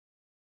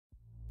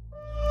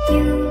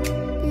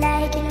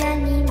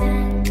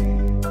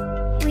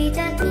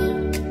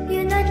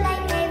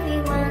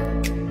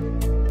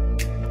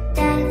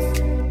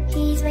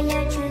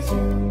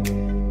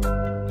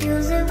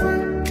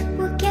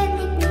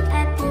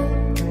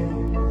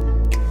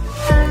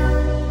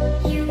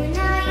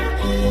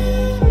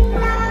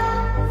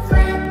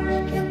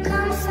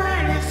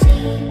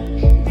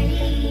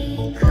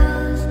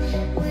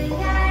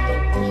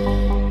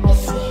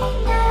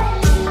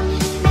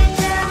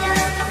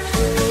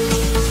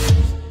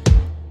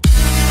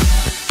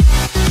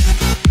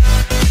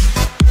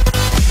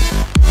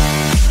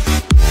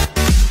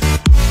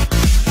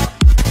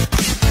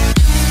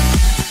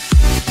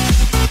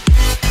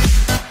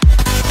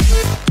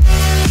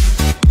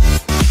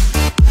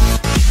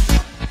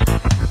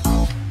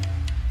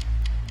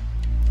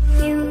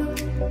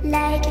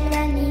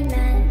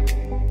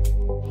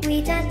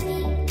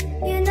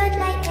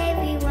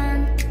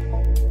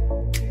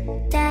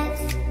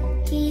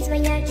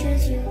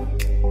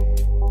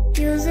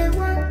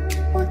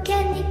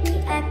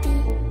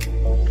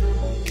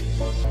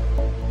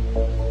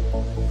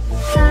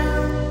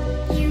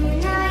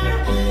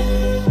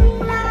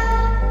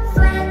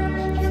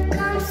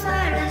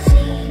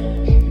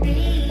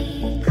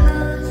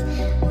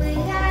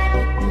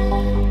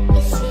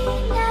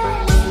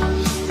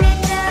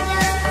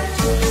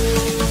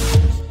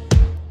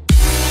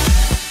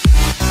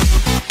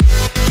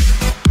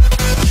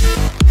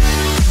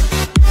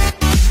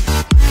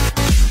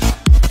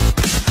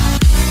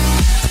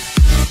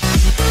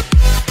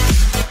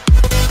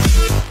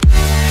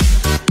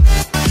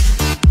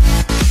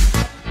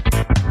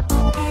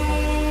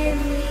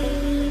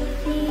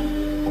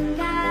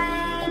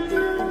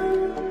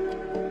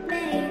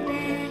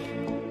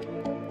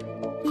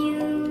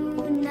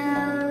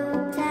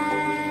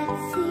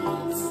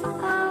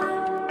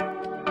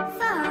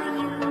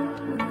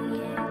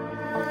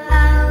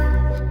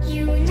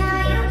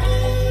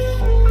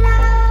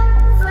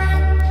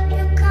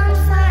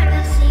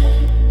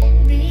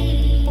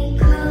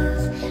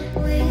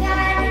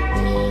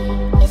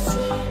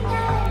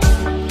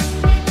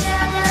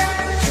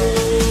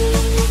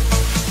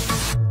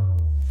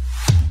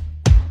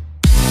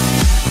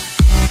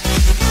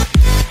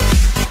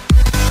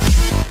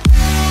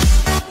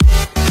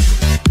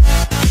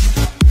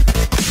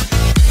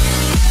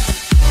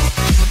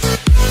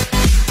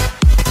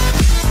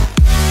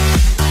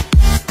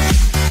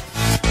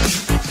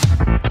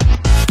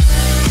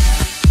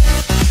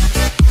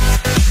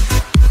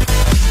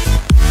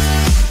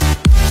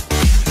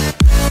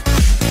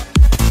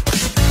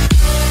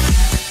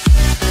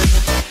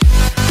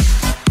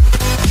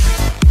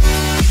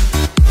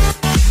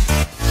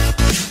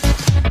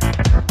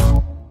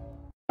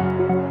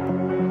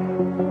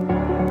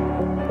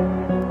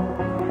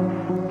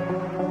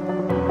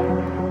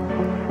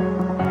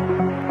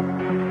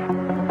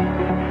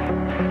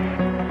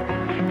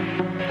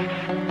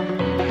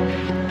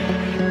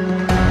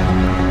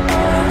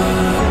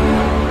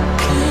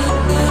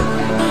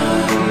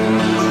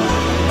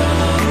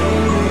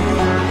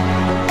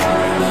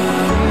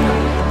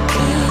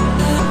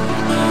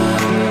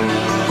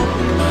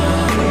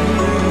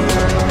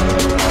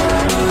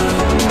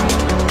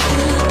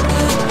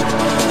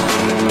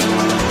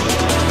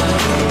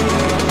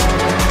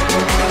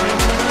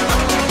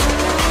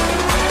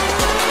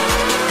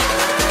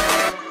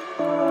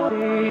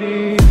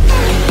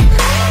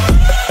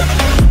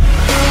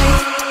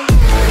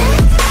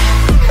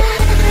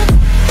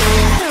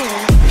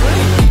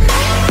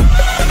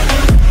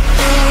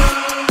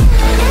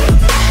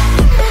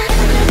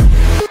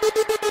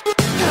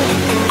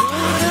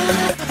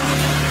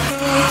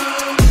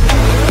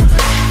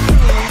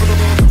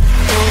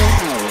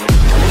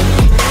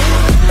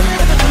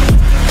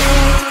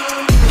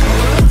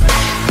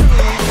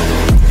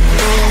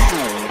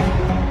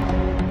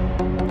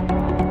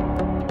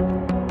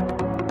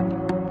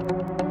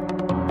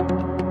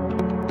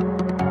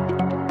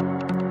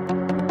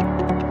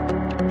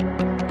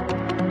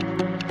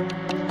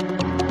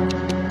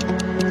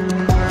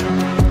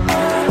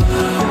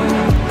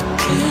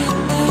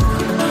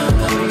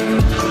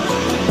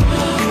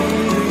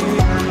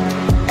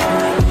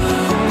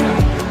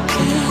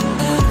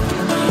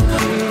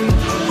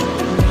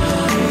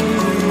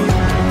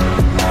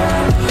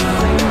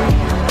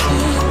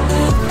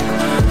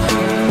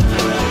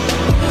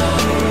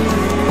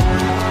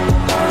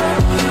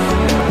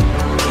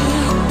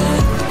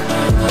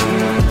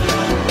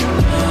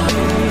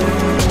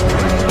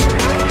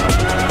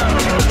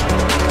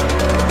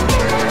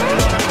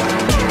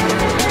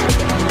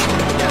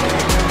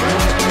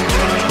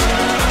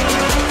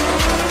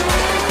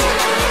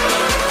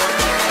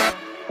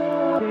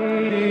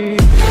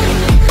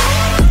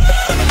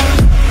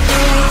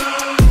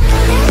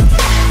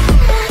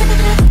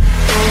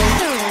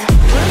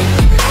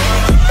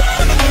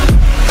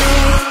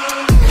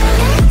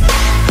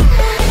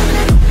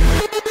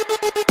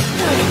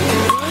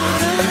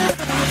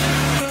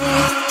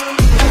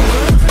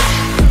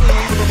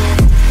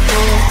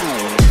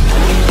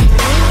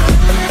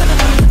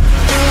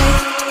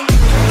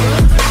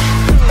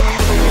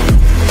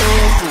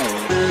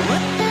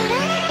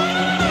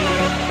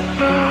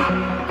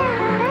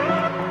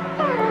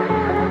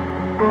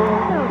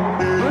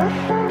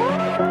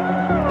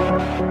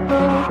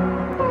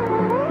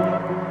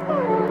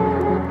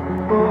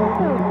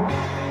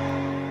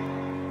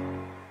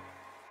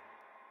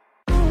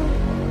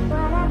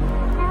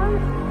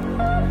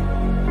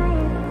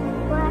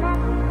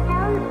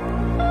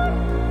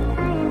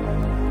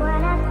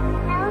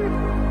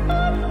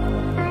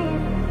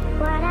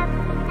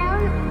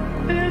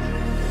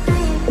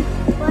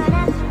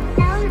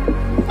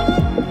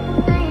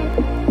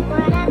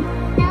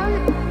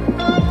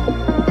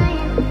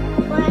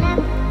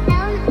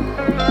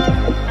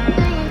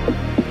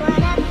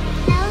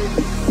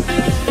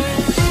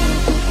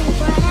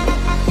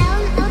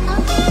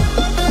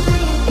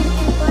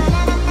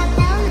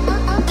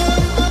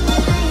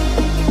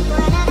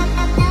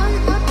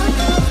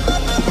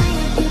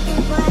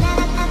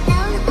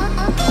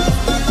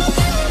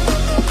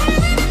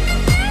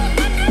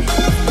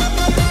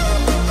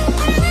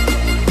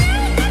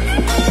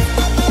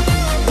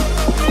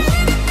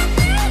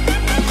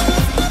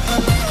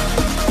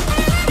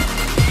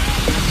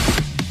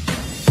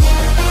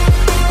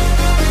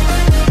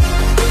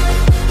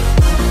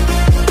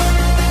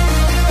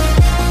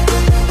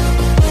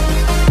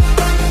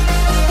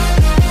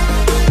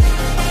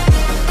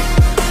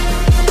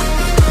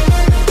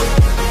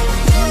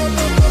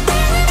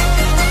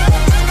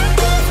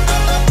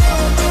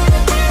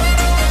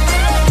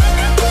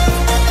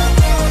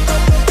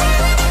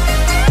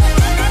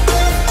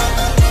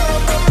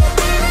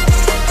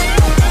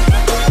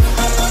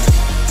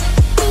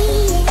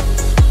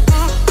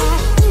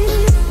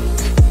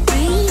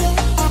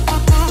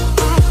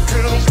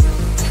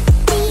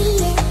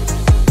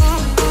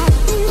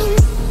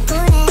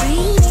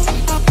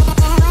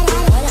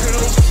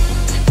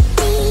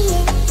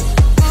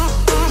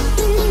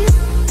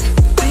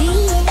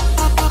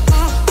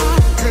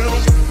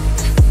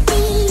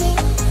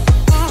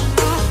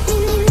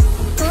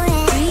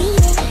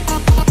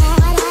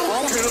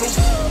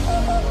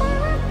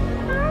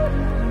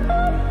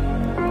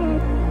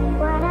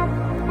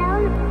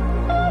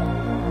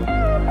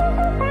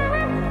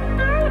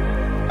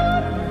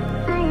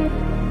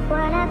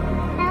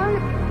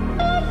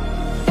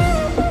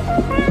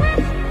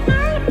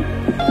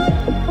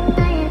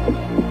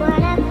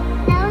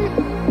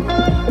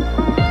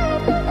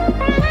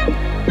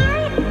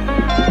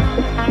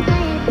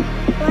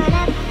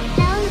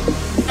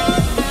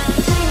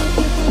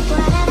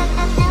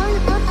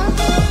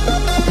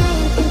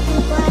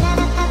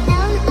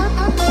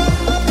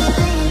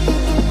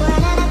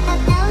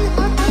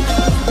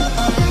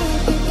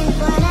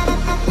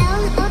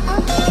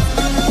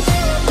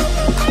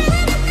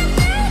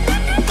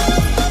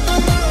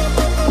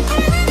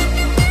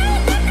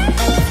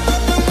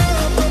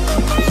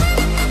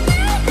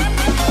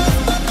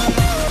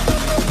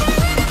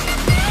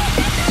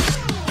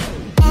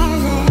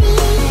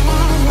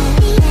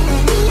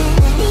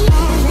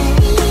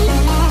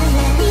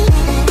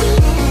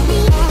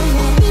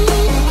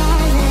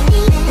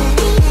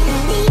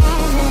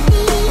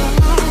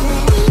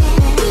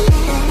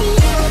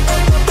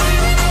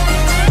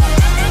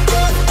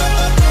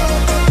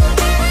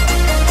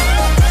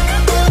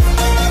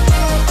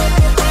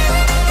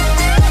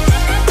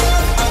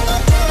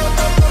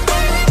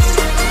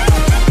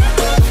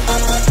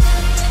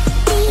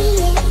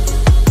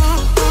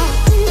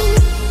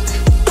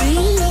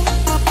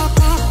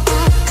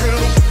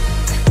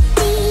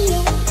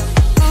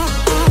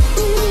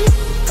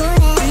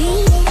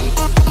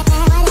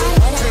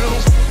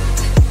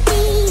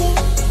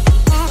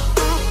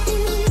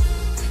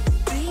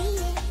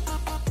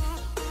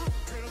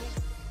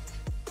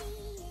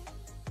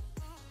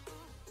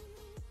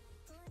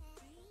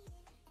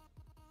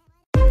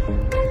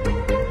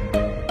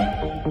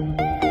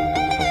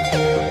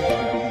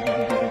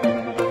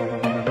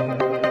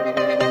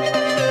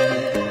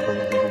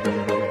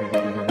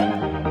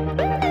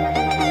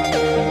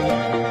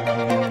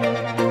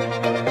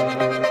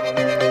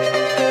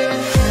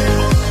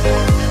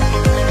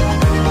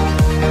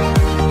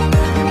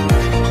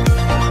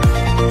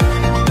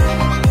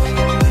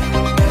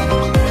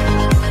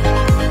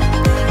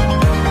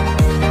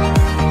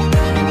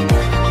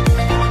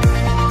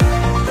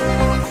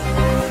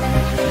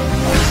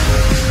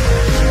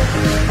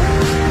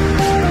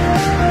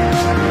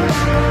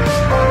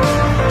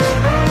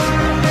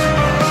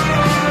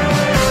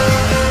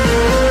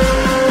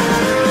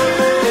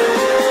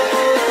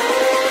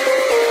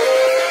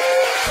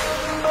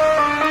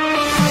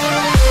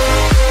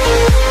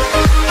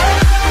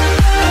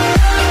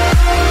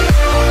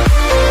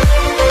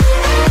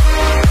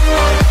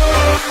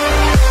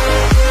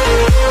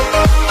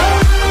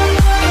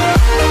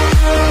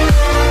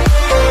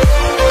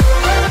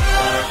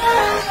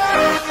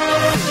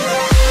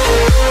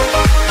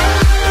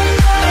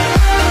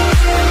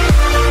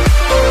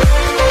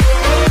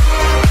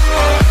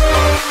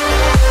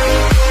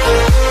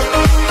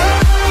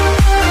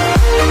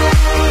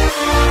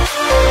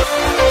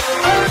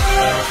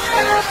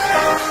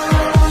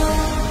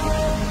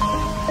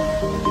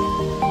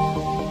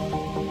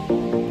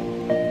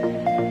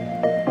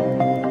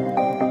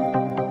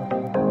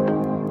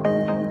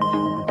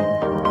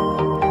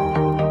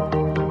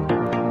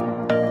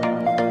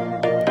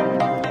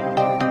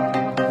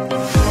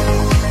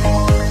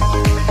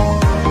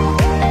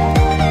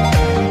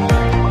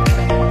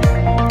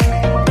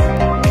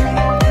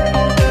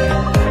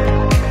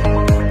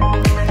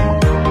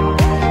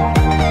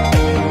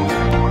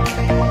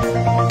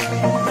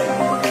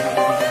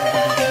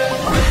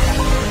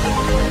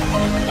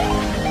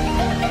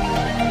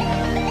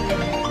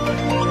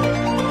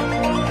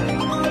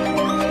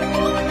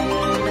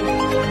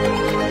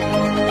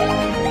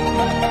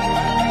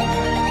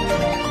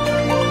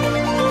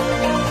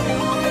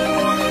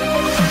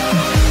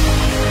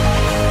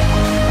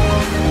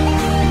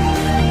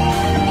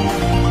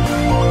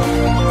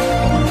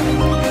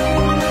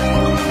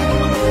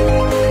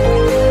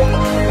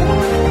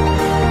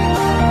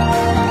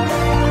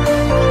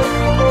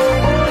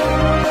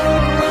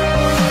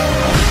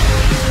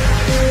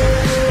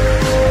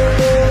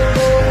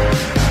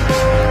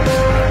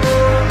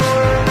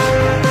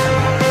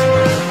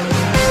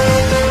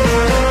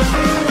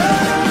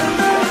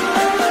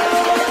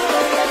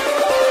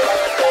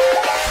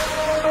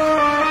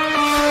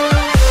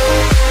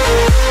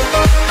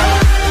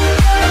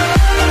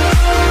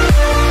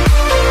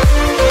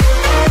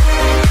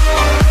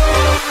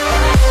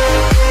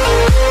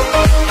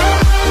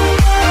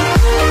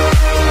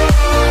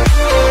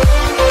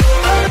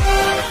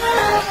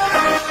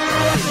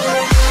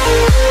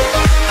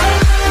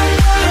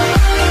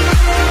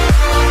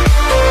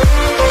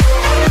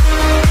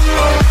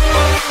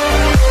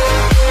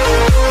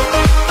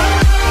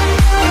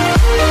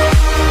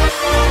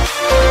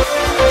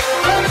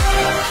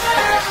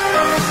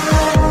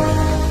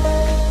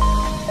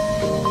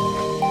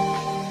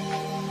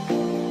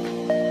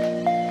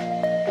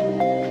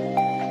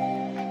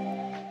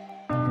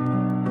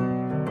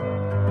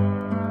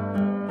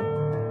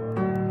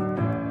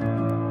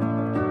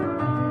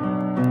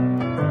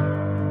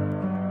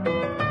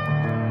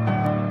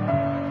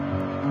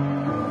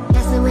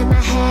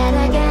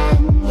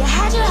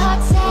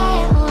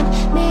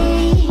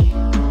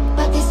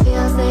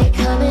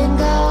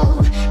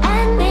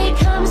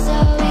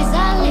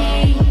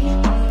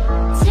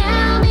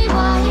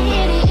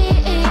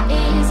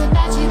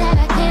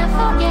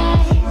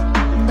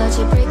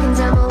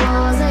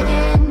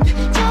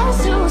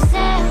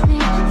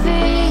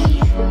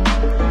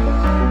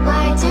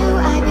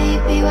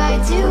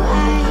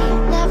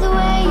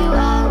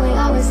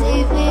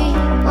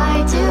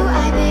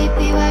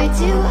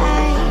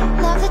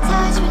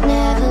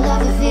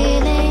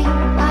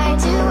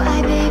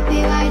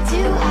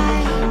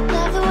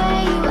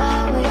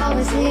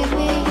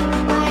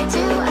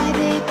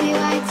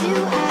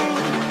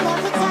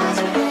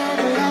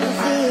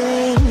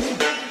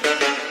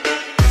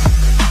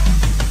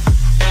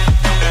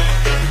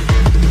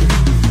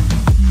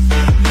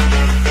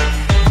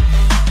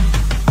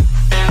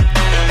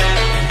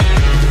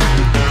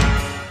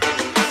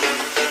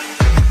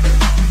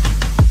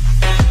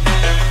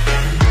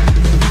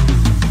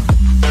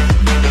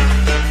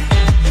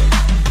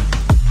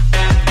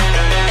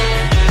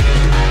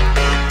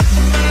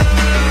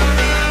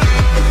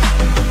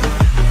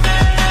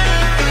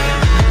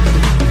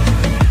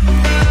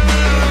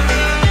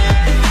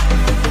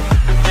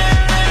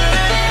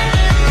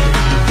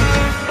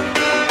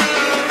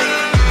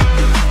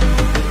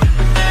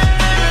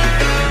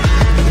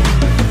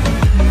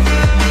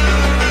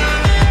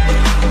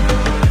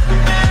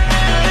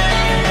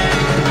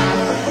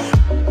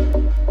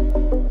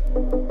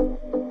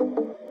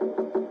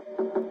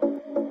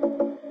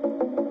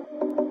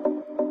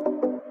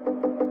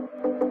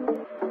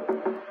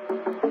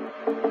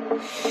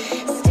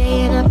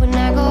Staying up when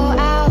I go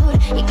out,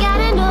 you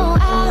gotta know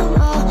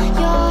I'm all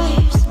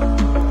yours.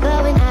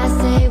 But when I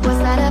say what's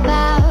that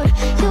about,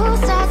 you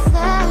start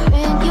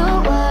slurring your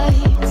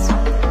words.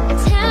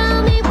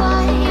 Tell me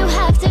why you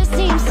have to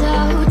seem so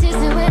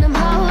distant when I'm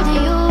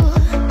holding you.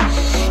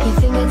 Your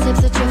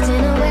fingertips are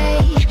drifting away,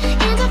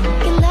 and I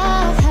fucking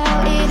love how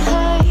it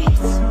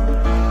hurts.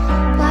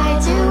 Why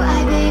do I,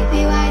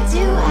 baby, why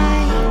do I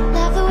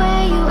love the way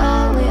you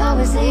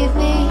always leave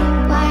me?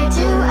 Why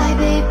do I,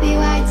 baby,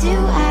 why do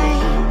I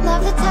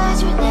love the touch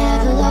but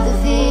never love the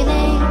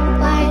feeling?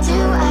 Why do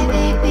I,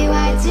 baby,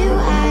 why do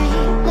I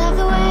love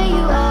the way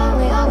you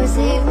always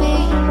leave me?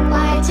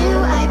 Why do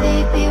I,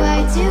 baby, why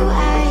do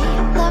I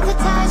love the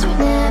touch but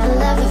never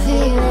love the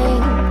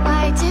feeling?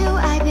 Why do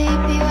I,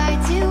 baby, why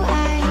do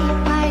I?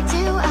 Why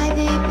do I,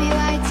 baby,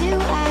 why do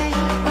I?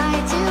 Why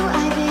do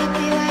I,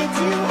 baby, why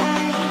do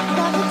I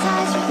love the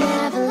touch but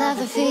never love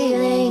the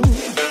feeling?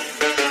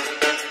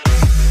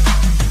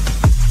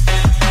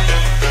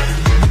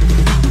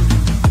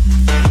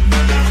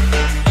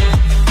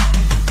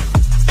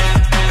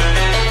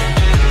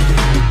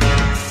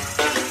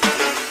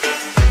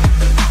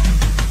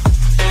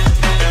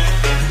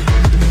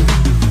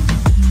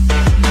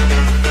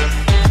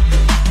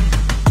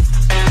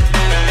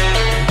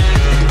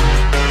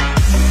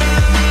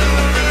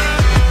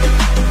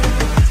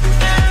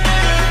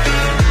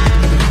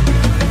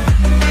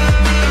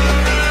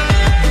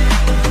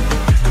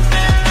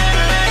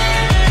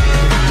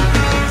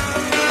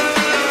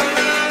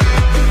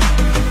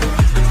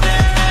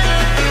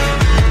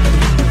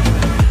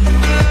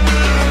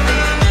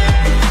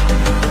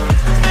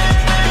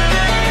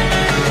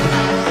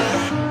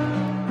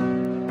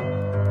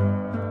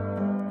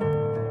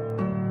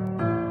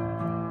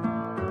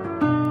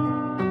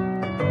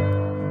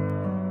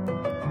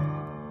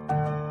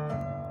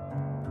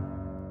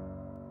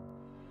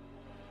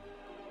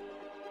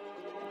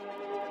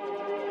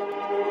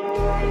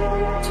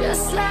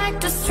 Just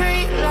like the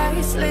street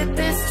lights lit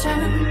this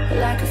town,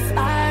 like a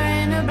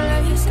fire in a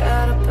blaze,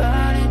 gotta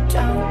burn it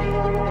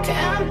down.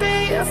 Can't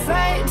be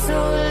afraid to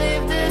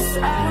leave this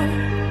out.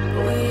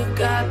 We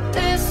got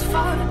this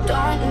far,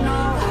 don't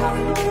know how.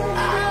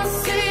 I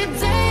see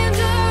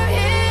danger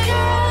in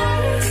your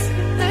eyes.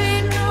 They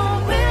know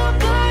we'll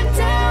burn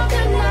down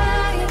the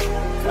night.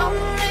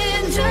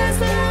 Coming just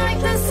like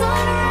the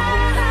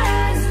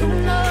sunrise. You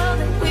know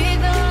that we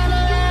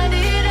gonna let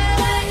it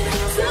away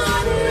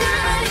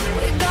tonight.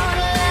 We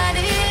gonna let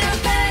it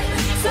away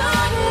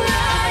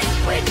tonight.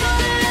 We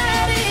gonna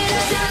let it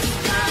away just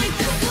like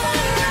the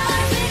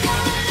sunrise. We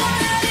gonna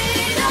let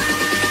it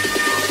away.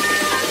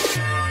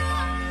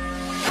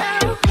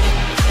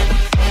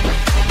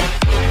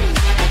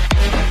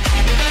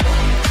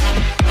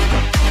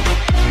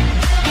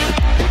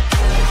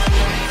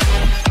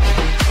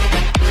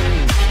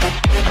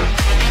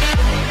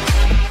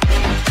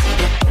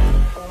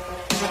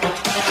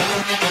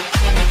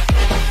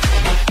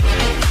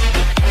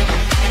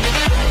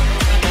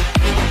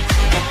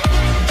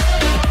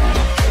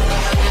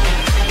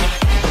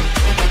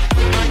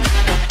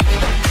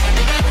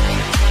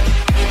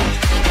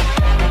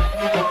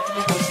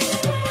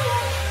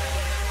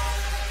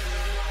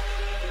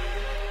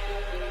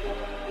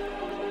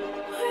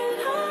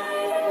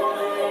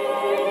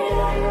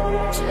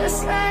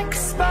 Just like a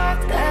spark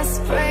that's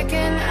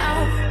breaking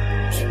out.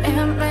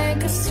 Can't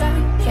make a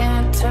stop,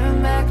 can't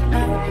turn back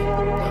now.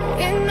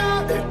 We know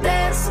that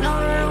there's no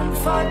room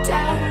for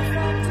doubt.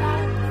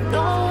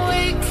 No,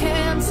 we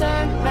can't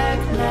turn back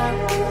now.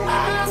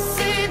 I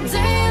see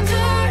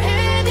danger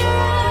in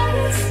your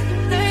eyes.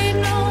 They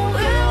know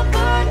we'll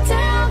burn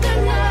down the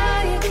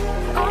night.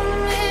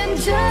 Coming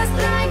just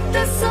like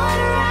the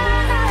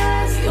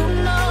sunrise. You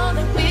know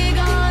that we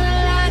gonna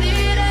let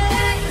it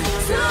away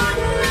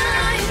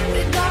tonight.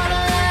 We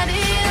gonna let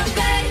it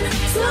away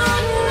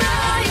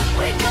tonight.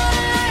 We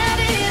gonna let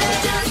it away.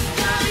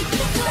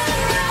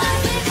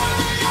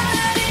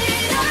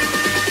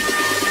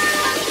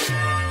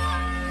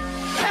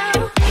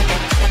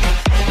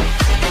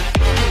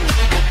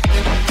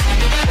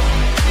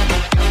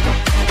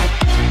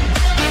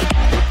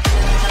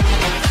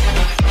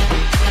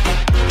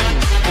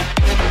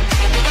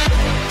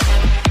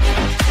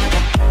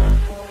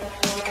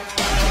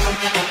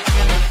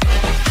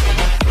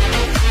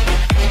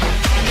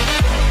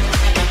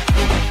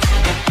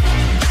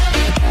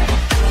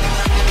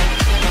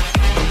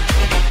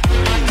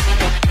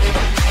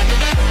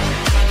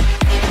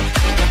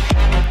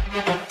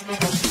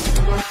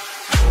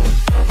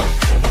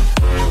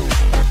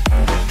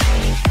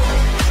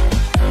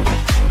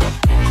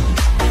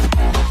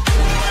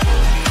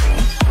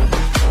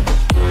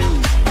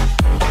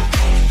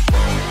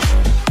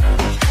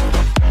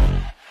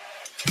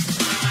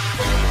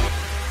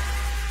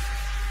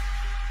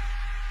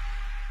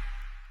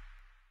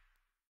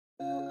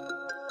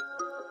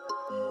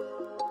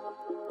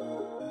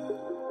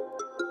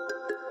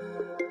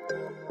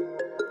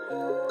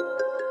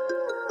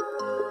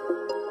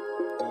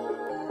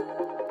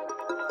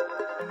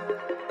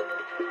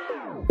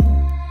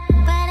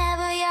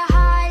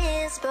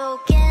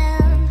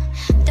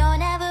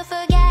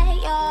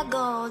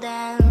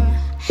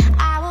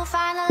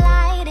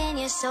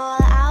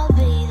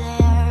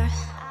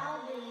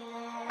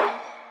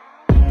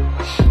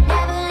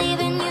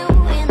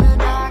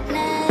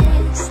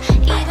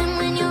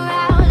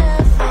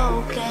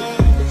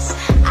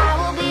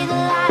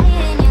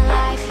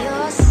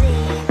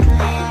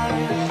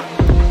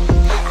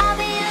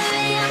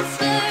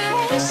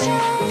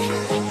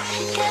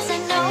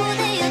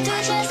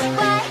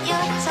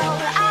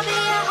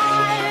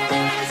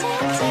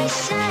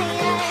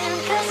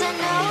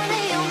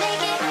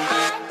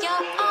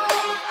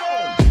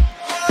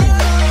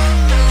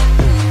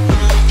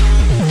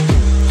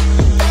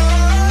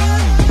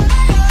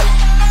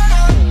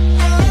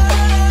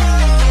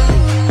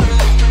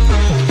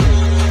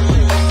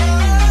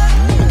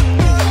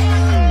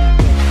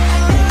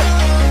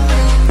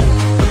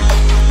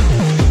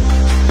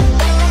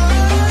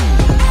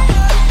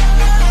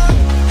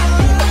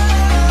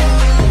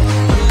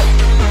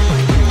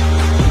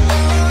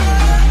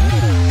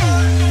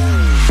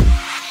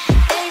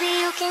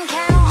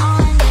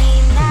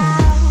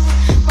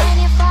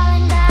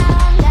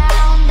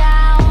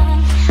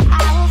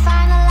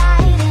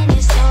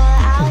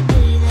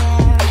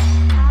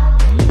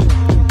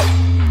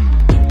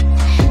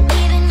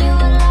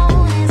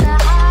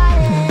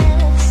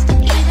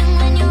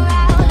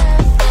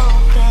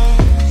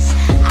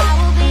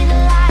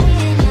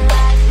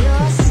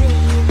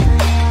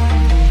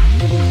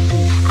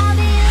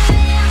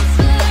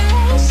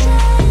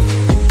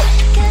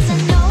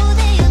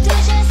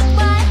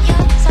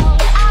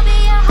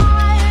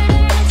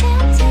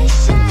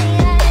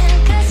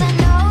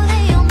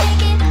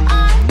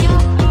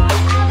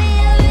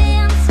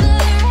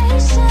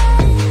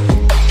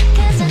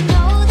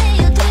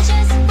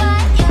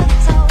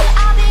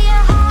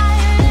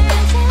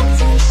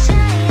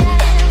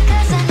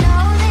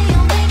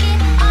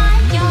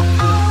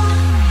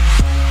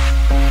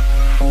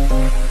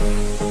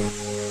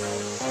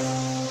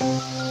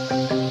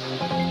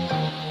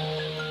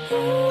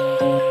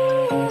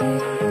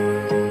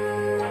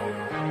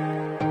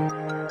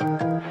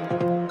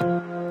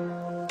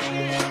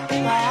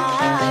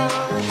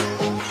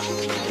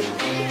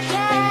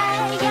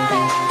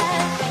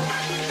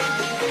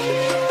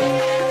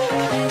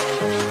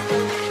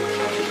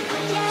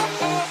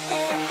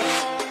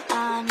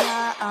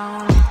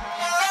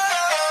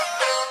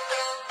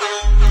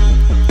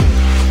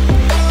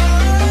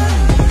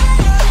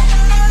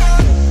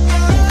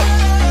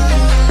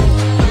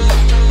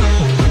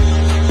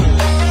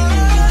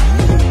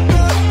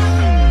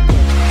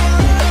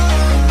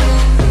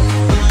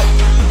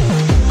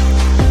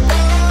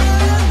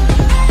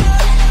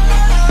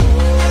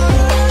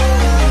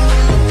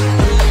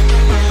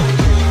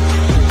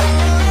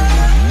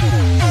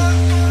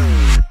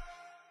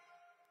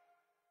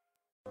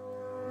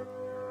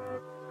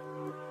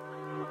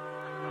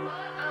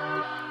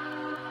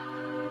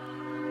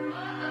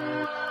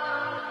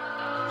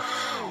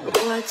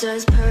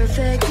 does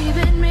perfect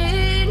even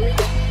mean?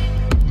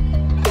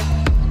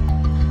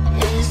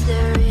 Is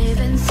there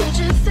even such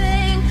a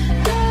thing?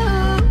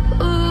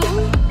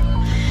 Ooh,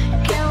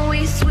 can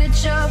we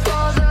switch up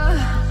all the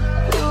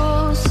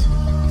rules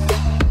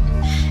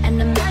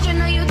and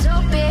imagine a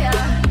utopia?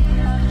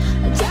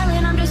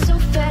 Darling, I'm just so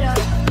fed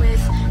up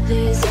with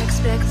these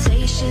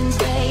expectations.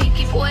 They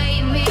keep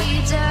weighing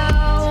me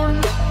down.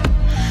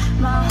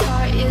 My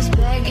heart is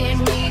begging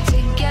me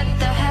to get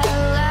the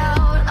hell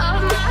out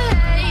of my head.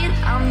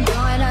 I'm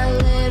gonna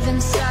live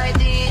inside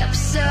the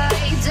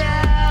upside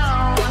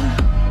down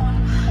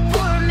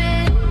for a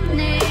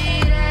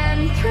minute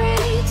and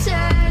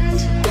pretend,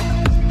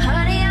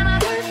 honey, I'm a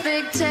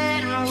perfect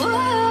 10.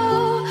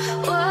 Whoa,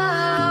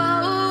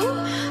 whoa,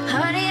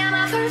 honey, I'm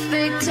a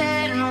perfect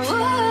 10.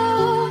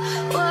 Whoa,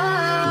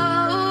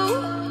 whoa,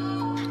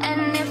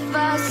 and if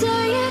I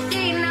say it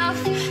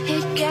enough,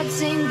 it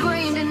gets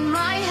ingrained in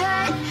my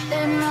head,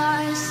 and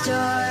I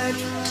start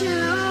to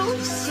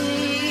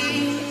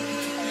see,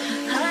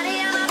 honey,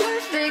 I'm a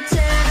perfect 10.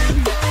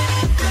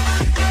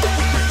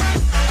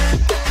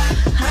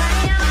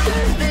 Honey, I'm a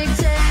perfect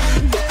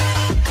 10.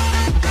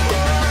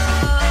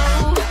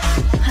 Whoa,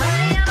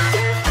 honey, I'm a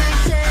perfect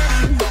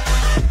 10.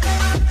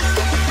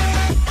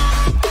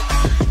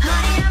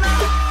 Honey, I'm a,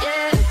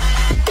 yeah.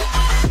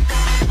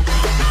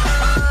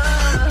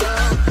 Oh,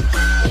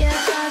 yeah,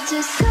 I'm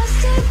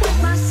disgusted with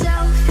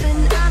myself,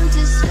 and I'm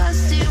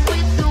disgusted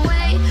with the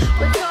way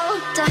we're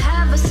told to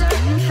have a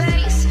certain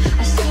face,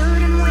 a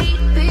certain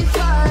weight,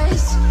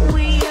 because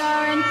we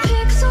aren't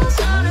pixels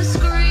on a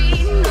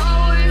screen. No,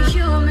 we're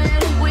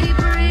human, we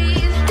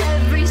breathe.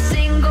 Every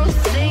single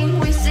thing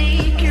we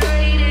see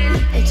curated,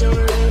 it's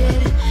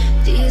overrated.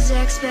 These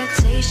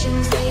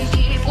expectations, they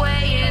keep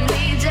weighing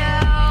me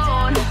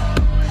down.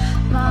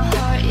 My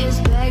heart is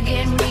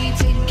begging me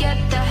to get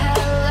the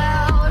hell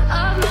out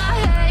of my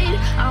head.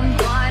 I'm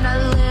gonna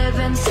live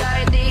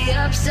inside the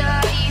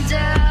upside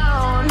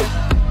down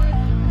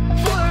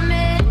for a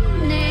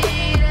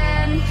minute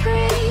and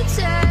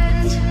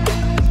pretend,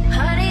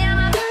 honey, I'm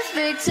a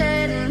perfect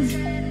 10.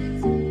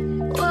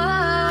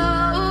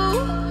 Whoa,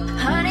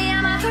 honey,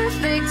 I'm a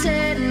perfect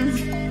 10.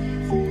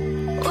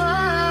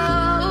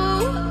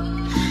 Whoa,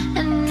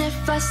 and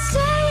if I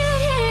say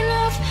it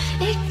enough,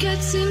 it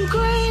gets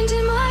ingrained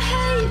in my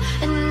head,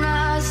 and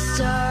I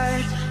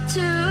start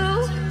to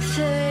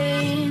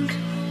think,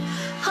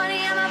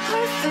 honey, I'm a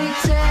perfect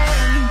 10.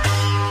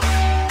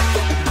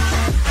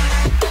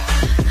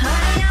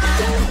 Honey, I'm a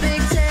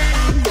perfect 10.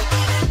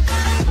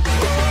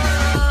 Whoa,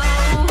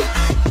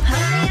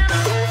 honey, I'm a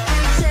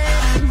perfect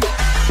 10.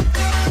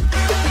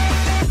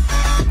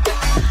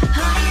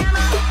 Honey, I'm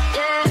a,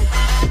 yeah.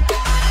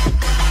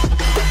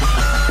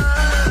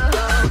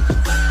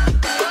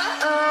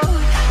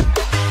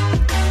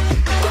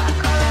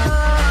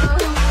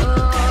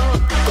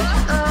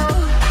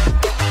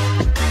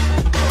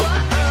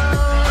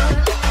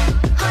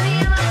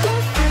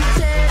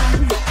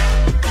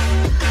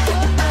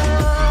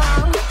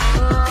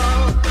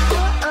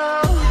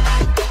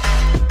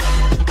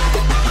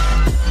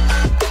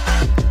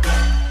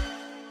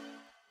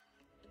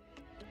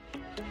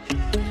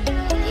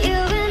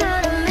 You've been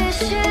on a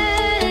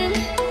mission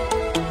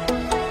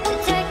to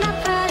take my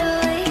pride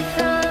away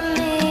from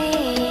me.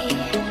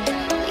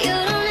 You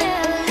don't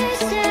ever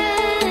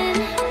listen,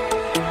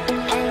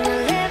 and you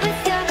live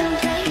with your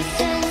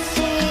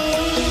complacency.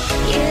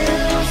 You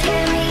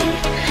scare me,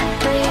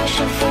 but you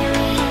should fear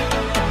me.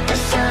 The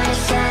sun is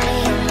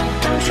setting,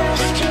 don't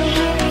trust your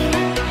hearing.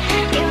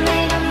 You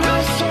made a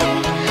monster,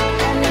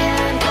 I'm your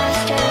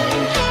imposter.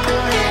 Go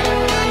ahead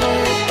and wonder,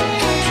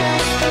 don't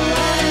trust the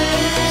water.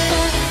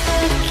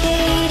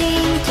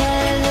 Suffocating,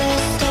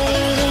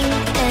 devastating,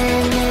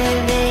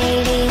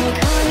 enervating,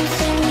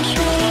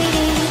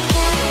 concentrating,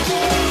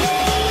 captivating.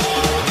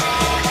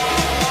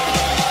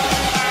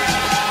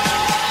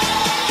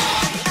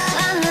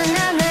 I'm the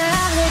nightmare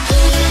of the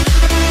day.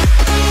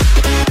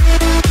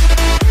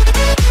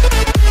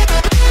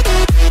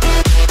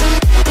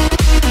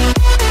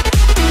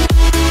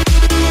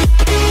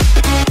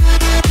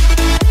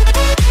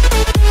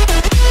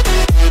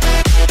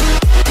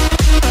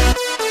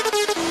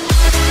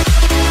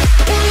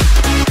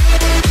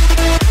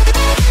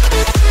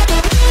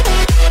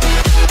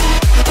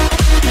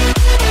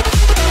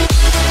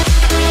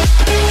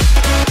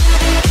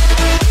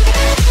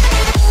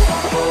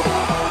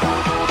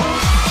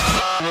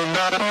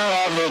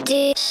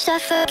 Deep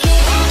suffocating,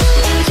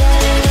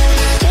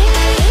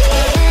 devastating,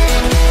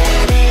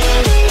 enervating,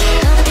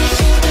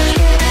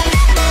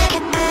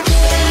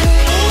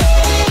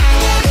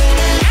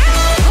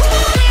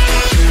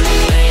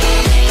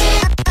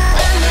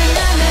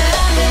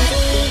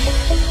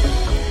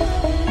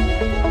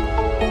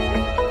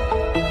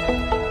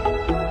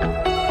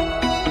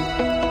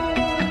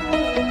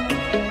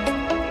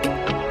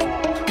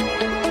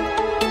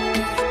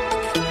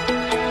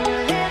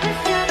 Live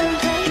with your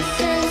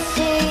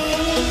complacency.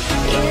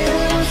 You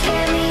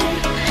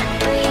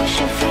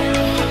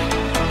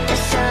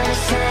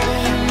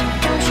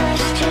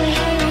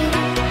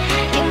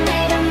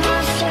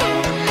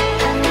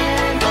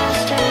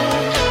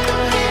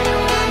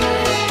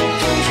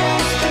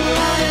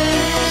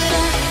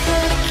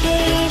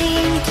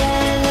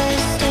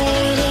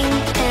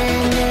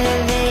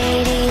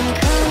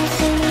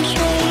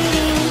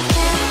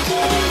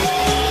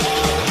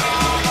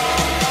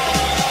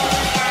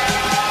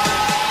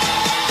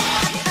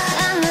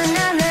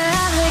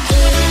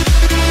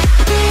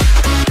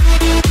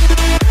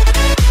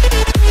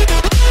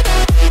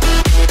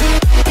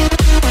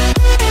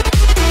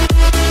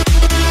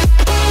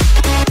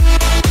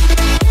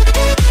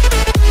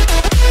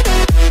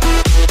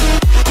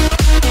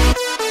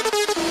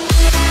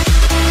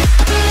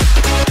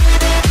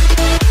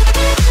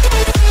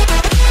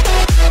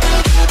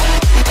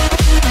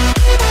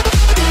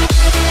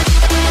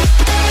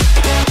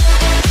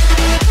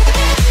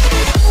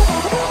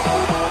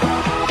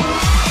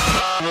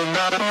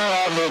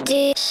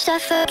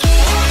suffocate.